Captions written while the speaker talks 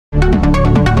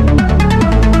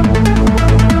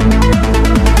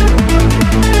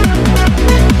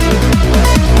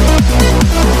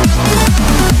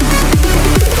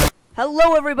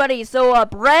everybody. So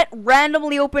Brett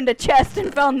randomly opened a chest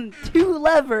and found 2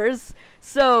 levers.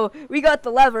 So we got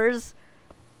the levers.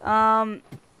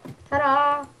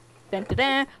 Ta-da! Dun, dun,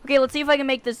 dun. Okay, let's see if I can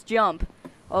make this jump.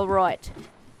 All right.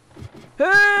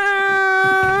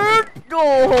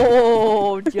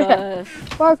 Oh, just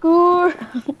Parkour.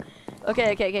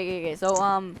 okay.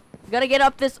 So we gotta get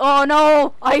up this. Oh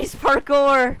no, ice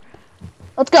parkour.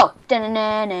 Let's go.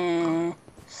 Da-na-na-na.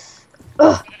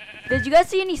 Ugh. Did you guys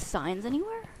see any signs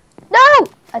anywhere? No!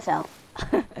 I fell.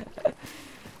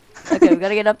 Okay, we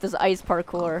gotta get up this ice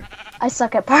parkour. I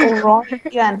suck at parkour.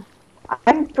 Again,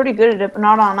 I'm pretty good at it, but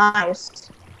not on ice.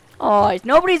 Oh,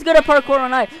 nobody's good at parkour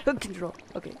on ice. Hook control.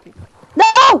 Okay.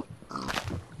 No!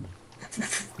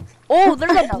 Oh,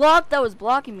 there's a block that was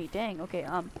blocking me. Dang. Okay.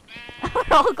 We're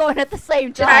all going at the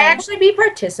same time. Should I actually be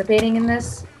participating in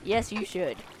this? Yes, you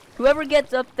should. Whoever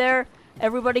gets up there,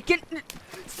 everybody can.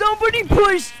 Somebody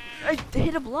push! I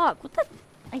hit a block. What the?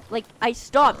 I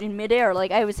stopped in midair.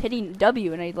 Like, I was hitting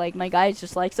W, and my guy's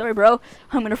just like, sorry, bro,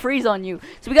 I'm gonna freeze on you.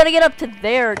 So we gotta get up to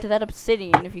there, to that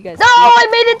obsidian, if you guys. No, I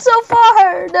made it so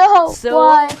far. No. So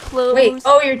why? close. Wait,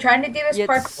 oh, you're trying to do this It's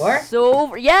parkour?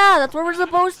 So yeah, that's what we're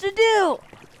supposed to do.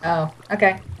 Oh,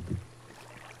 okay.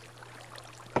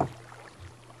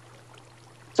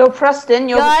 So Preston,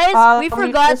 you'll Guys, we this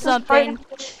forgot is something.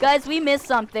 right- Guys, we missed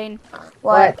something.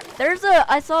 What?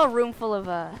 I saw a room full of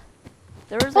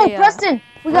There was Oh, a. Preston,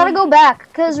 we gotta go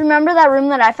back. Cause remember that room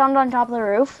that I found on top of the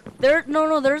roof?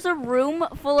 There's a room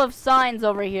full of signs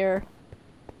over here.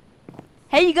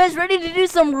 Hey, you guys ready to do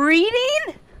some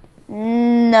reading?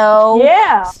 No.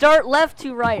 Yeah. Start left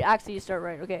to right. Actually, you start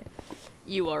right. Okay.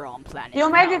 You are on planet. The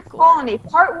Omega Valcor. Colony,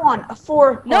 Part 1, a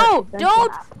 4. No,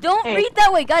 don't Hey. read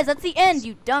that way, guys. That's the end,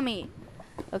 you dummy.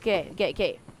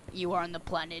 Okay. You are on the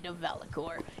planet of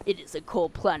Valcor. It is a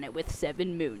cold planet with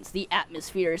 7 moons. The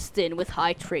atmosphere is thin with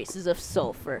high traces of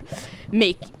sulfur.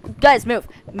 Guys, move.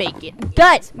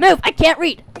 Guys, move. I can't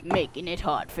read. Making it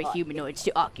hard for humanoids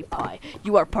to occupy.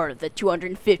 You are part of the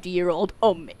 250-year-old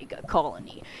Omega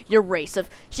Colony. Your race of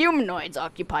humanoids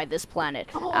occupy this planet.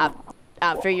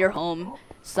 After your home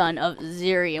sun of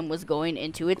Xerium was going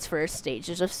into its first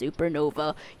stages of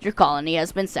supernova, your colony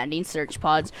has been sending search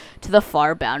pods to the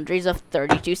far boundaries of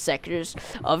 32 sectors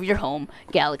of your home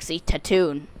galaxy,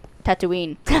 Tatooine.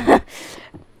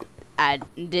 And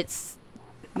it's...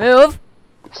 Move!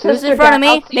 Who's in front of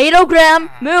me?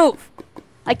 Nadogram! Move!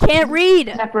 I can't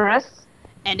read! Zephyrus.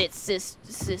 And its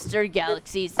sister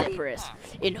galaxy Zephyrus,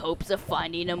 in hopes of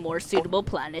finding a more suitable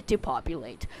planet to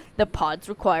populate. The pods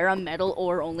require a metal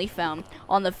ore only found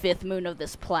on the 5th moon of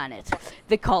this planet.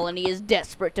 The colony is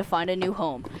desperate to find a new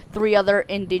home. 3 other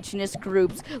indigenous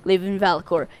groups live in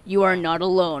Valcor. You are not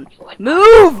alone.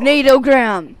 Move,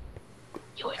 Nadogram!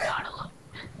 You are not alone.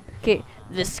 Okay,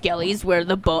 the Skellies wear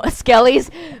the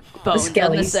Skellies bones of the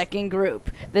Skellies. 2nd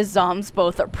group. The Zoms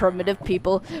both are primitive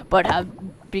people, but have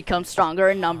become stronger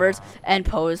in numbers and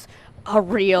pose a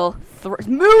real threat.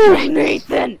 Move,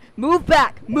 Nathan! Move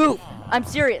back! Move! I'm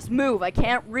serious. Move! I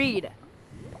can't read.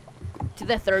 To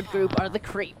the 3rd group are the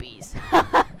Creepies.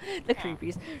 The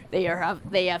Creepies.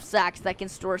 They have sacs that can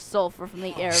store sulfur from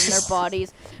the air in their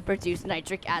bodies, produce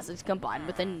nitric acids combined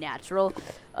with a natural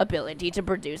ability to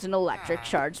produce an electric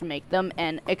charge, make them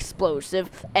an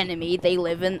explosive enemy. They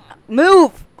live in...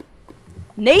 Move!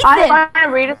 Nathan! I'm trying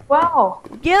to read as well.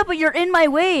 Yeah, but you're in my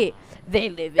way. They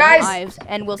live in Guys, hives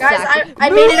and will guys, sacrifice. I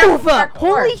made it up the parkour.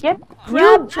 Holy Get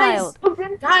crap, Guys, child!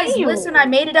 Guys, listen, I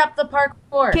made it up the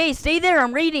parkour. Okay, stay there.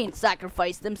 I'm reading.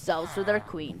 Sacrifice themselves for their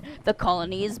queen. The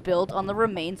colony is built on the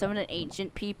remains of an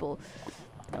ancient people.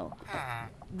 No.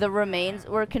 The remains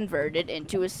were converted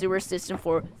into a sewer system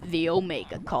for the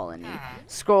Omega Colony.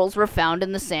 Scrolls were found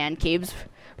in the sand caves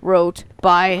wrote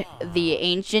by the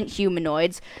ancient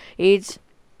humanoids.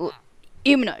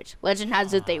 Humanoids. Legend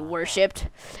has it they worshipped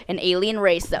an alien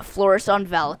race that flourished on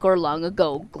Valcor long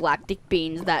ago. Galactic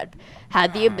beings that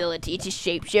had the ability to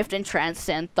shapeshift and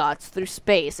transcend thoughts through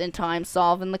space and time,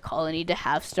 solving the colony to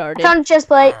have started Found a chest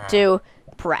plate. to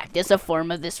practice a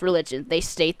form of this religion. They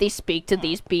state they speak to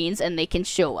these beings and they can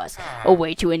show us a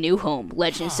way to a new home.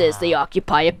 Legend says they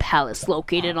occupy a palace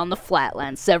located on the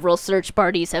flatlands. Several search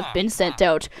parties have been sent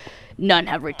out. None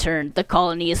have returned. The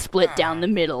colony is split down the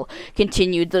middle.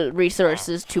 Continued the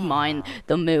resources to mine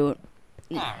the moon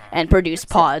and produce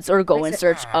pods or go in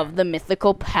search of the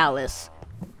mythical palace.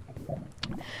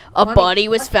 A Funny, body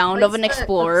was what's- found of what's an the-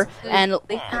 explorer, what's the- and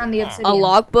they found the a obsidian.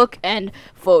 logbook and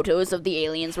photos of the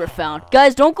aliens were found.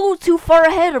 Guys, don't go too far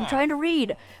ahead. I'm trying to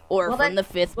read. Or Well, from then, the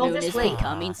fifth we'll moon just is wait.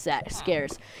 becoming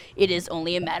scarce. It is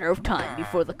only a matter of time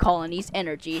before the colony's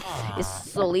energy is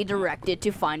solely directed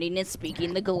to finding and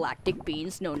speaking the galactic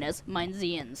beings known as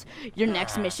Mindsians. Your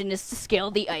next mission is to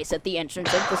scale the ice at the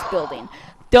entrance of this building.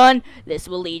 Done. This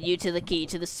will lead you to the key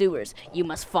to the sewers. You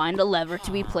must find a lever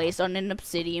to be placed on an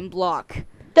obsidian block.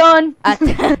 Done. At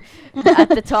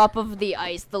the top of the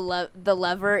ice, the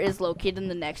lever is located in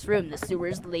the next room. The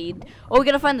sewers lead. Oh, we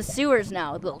gotta find the sewers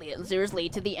now. The sewers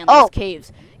lead to the endless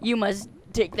caves. You must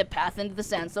take the path into the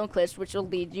sandstone cliffs, which will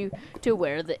lead you to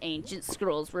where the ancient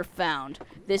scrolls were found.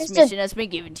 This mission has been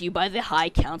given to you by the High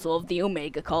Council of the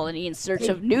Omega Colony in search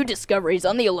of new discoveries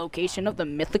on the location of the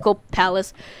mythical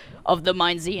palace of the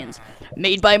Mindsians,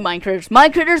 made by Minecrafters.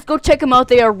 Minecrafters, go check them out.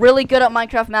 They are really good at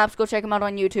Minecraft maps. Go check them out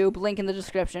on YouTube. Link in the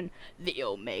description. The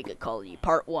Omega Colony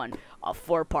Part 1, a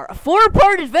four-part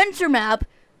adventure map.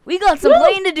 We got some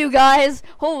playing to do, guys.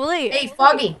 Holy. Hey,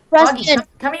 Foggy. Preston.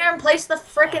 Come here and place the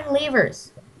frickin'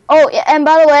 levers. Oh, yeah, and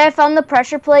by the way, I found the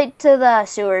pressure plate to the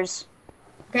sewers.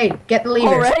 Okay, get the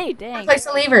levers. Already? Dang. Place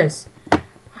the levers.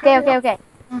 Okay.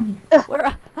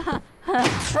 Where?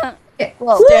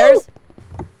 Whoa. Stairs?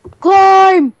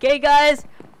 Climb! Okay, guys.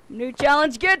 New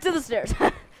challenge. Get to the stairs.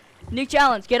 New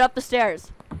challenge. Get up the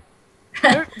stairs.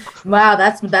 Wow,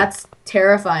 that's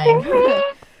terrifying.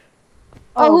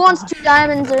 Oh, who wants 2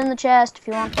 diamonds? They're in the chest if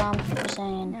you want them. Just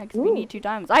saying. Yeah, 'cause we need 2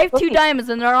 diamonds. I have 2 diamonds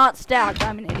and they're not stacked.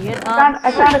 I'm an idiot.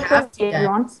 I found a have cookie to if you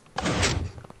want.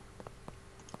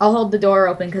 I'll hold the door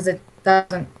open because it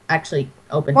doesn't actually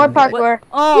open. More from here. parkour.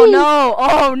 Oh no!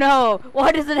 Oh no!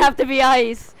 Why does it have to be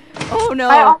ice? Oh no!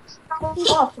 I almost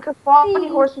fell off because Foggy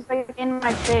Horse was like in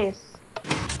my face.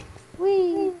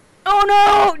 Whee! Oh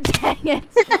no! Dang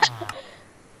it!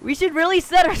 We should really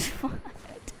set our spot.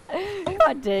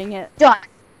 God dang it! Done.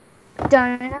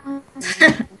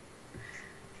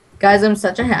 Guys, I'm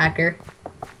such a hacker.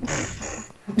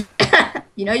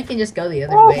 You know you can just go the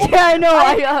other Oh, way. Yeah, I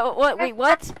know. What? Wait,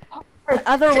 what?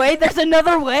 Other way? There's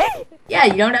another way? Yeah,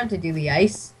 you don't have to do the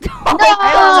ice. Oh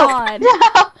my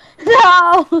God!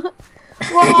 No!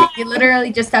 You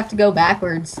literally just have to go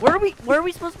backwards Where are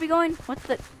we supposed to be going? What's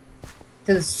the?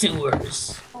 to the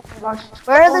sewers. Oh my gosh.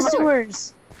 Where are the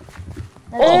sewers?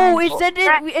 Oh,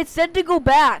 it said to go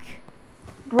back.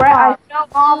 Brett, I fell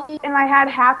off and I had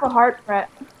half a heart, Brett.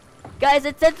 Guys,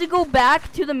 it said to go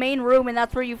back to the main room, and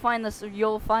that's where you'll find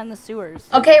the sewers.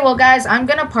 Okay, well guys, I'm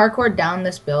gonna parkour down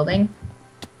this building.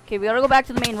 Okay, we gotta go back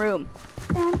to the main room.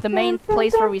 The main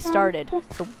place where we started.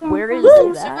 So where is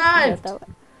Woo, that? survived. That way.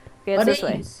 Okay, it's this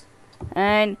way. Buddies.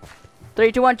 And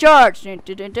 3, 2, 1, charge! I I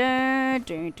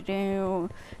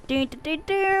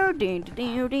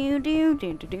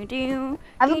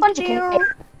have a bunch of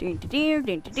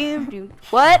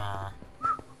What?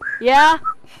 Yeah?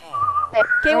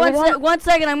 Okay, Where are we one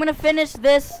second. I'm gonna finish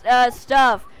this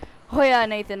stuff. Oh yeah,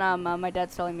 Nathan. My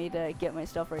dad's telling me to get my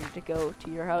stuff ready to go to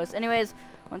your house. Anyways,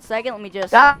 one second. Let me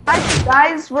just.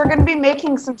 Guys, we're gonna be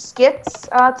making some skits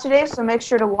today, so make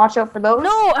sure to watch out for those.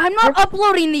 No, I'm not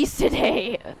uploading these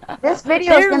today. This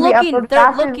video is They're gonna looking, be uploaded they're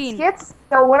after the looking. skits.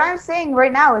 So what I'm saying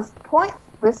right now is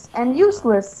pointless and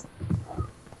useless.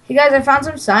 Hey guys, I found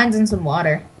some signs and some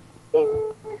water.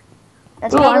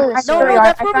 That's Ooh, probably the I'm No, sewer. no,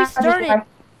 that's where we I found it. started.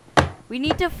 We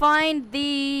need to find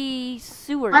the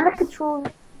sewers. Find the control.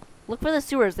 Look for the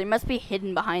sewers. They must be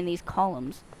hidden behind these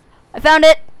columns. I found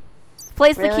it.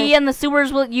 Place the Really? key and the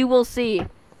sewers you will see.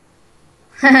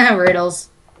 Riddles.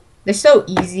 They're so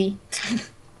easy.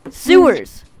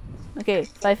 Sewers. Okay,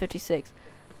 556.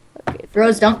 Okay.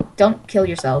 Bros, don't kill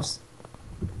yourselves.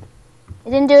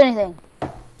 It didn't do anything.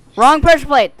 Wrong pressure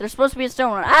plate. There's supposed to be a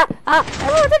stone one.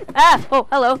 Oh,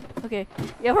 hello. Okay.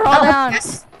 Yeah, we're all down.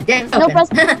 Yes. Yeah, No okay. press.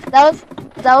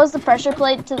 that was the pressure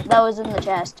plate that was in the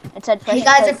chest. It said pressure Hey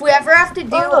guys, plate. if we ever have to do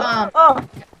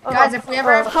guys, if we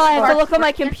ever have to Hi, I have to do look on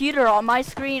my computer. On my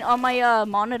screen, on my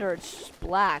monitor, it's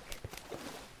black.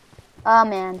 Oh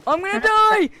man. I'm gonna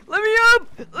die! Let me up!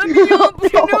 Let me up!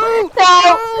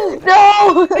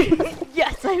 No!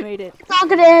 Yes, I made it. It's not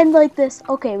gonna end like this.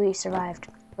 Okay, we survived.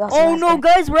 We all Oh survived no, it.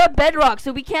 guys, we're at bedrock,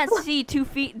 so we can't see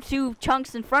 2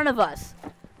 chunks in front of us.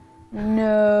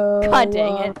 No. God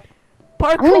dang it.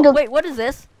 gonna Parkour. go- Wait, what is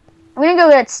this? I'm gonna go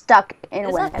get stuck in a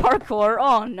Is that web. parkour?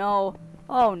 Oh no.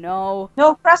 Oh no.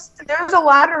 No, Preston, there's a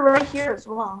ladder right here as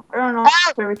well. I don't know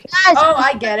where we can. Guys, Oh,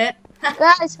 I get it.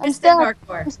 guys, I'm Instant stuck.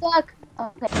 parkour. I'm stuck.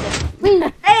 Okay.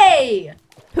 Whee. Hey!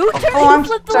 Who turned? Oh, Who I'm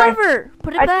flipped the sorry. lever?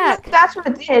 Put it I back. think that's what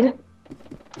it did.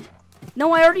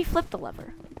 No, I already flipped the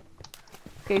lever.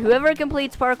 Okay, whoever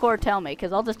completes parkour, tell me,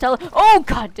 because I'll just tell. Oh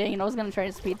god dang it! I was gonna try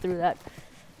to speed through that.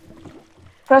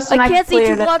 Preston, I can't see 2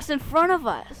 cleared it. blocks in front of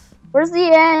us. Where's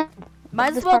the end?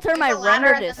 Might as well turn my There's a ladder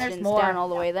render and then there's distance more. down all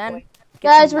the way then. Get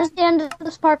Guys, some- where's the end of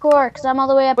this parkour? Because I'm all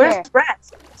the way up here. Where's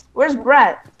Brett? Where's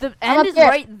Brett? the I'm end up is here.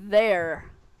 right there.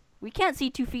 We can't see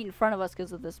 2 feet in front of us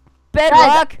because of this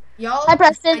bedrock. Y'all. Hi,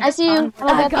 Preston. I see you. found I'm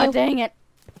Oh, up god you. dang it!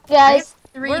 Guys,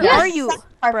 Where Yes. are you,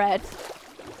 Brett?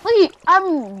 look,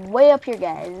 I'm way up here,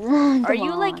 guys. Come Are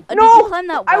you like? on. Did No, you climb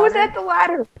that water? I was at the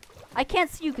ladder. I can't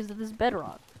see you because of this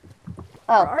bedrock. Where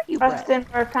Oh, are you, Brett? Preston,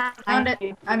 we're kind of Found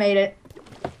it. I made it.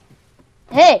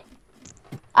 hey.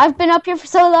 I've been up here for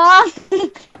so long.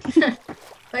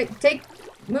 Like,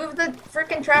 move the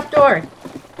freaking trapdoor.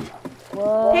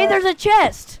 Whoa. Hey, there's a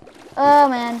chest. Oh,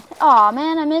 man. Oh,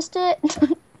 man, I missed it.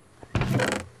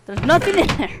 There's nothing in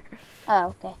there.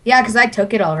 Oh, okay. Yeah, because I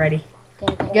took it already.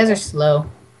 Okay, okay, You guys okay. are slow.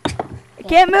 I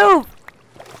can't move.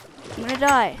 I'm gonna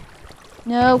die.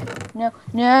 No, no,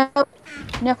 no,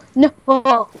 no, no.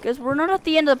 Oh. Because we're not at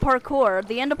the end of the parkour.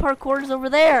 The end of parkour is over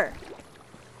there.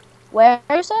 Where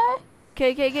is it?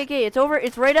 Okay. It's over.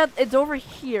 It's right up. It's over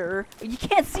here. You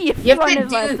can't see in You have front to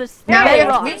of us. do. This Now we have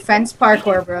bedrock. to do fence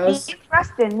parkour, bros.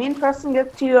 Me and Preston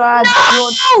get to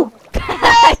No!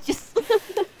 I just.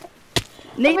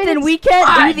 Nathan, it's we can't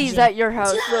do fudge. these at your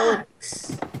house. So,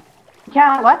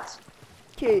 yeah, what?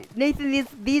 okay, Nathan,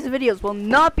 these videos will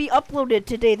not be uploaded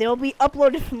today. They'll be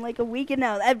uploaded from like a week and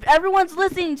now. Everyone's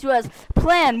listening to us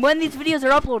plan when these videos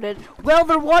are uploaded. Well,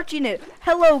 they're watching it.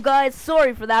 Hello, guys.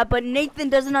 Sorry for that, but Nathan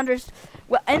doesn't understand.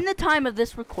 Well, in the time of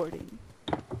this recording,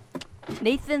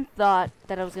 Nathan thought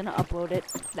that I was gonna upload it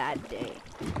that day.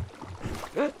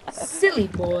 Silly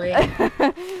boy.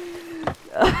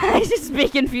 I just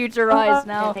speaking futurized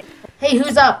now. Hey,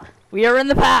 who's up? We are in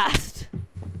the past.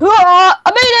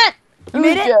 I made it! You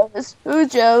made it? Jealous? Who's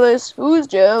jealous? Who's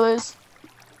jealous?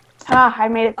 Ah, I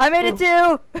made it. I made it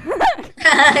too.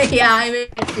 Yeah, I made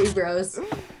it too, bros.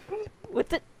 What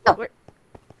the? Oh. Where,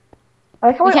 I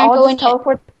like how We we can't all go just in yet.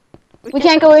 teleport. We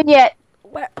can't go in yet.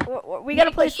 we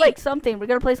gotta place like something. We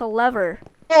gotta place a lever.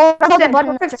 Oh, press the Preston,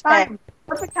 button. perfect time.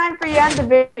 Perfect time for you to end the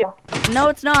video. No,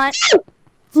 it's not.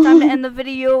 It's time to end the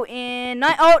video in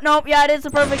nine. Oh no, yeah, it is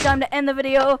the perfect time to end the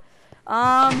video.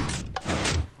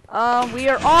 We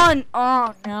are on.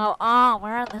 Oh no. Oh,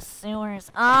 we're in the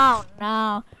sewers. Oh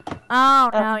no. Oh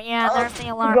no. Yeah, there's the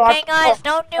alarm. God. Hey guys,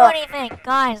 don't do anything,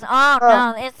 guys. Oh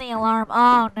no, it's the alarm.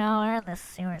 Oh no, we're in the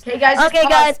sewers. Hey, guys. just Okay,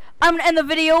 pause. guys, I'm gonna end the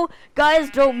video. Guys,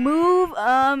 don't move.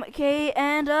 Okay,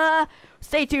 and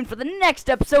stay tuned for the next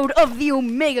episode of the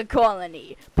Omega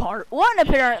Colony, Part 1,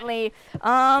 apparently.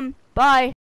 Bye.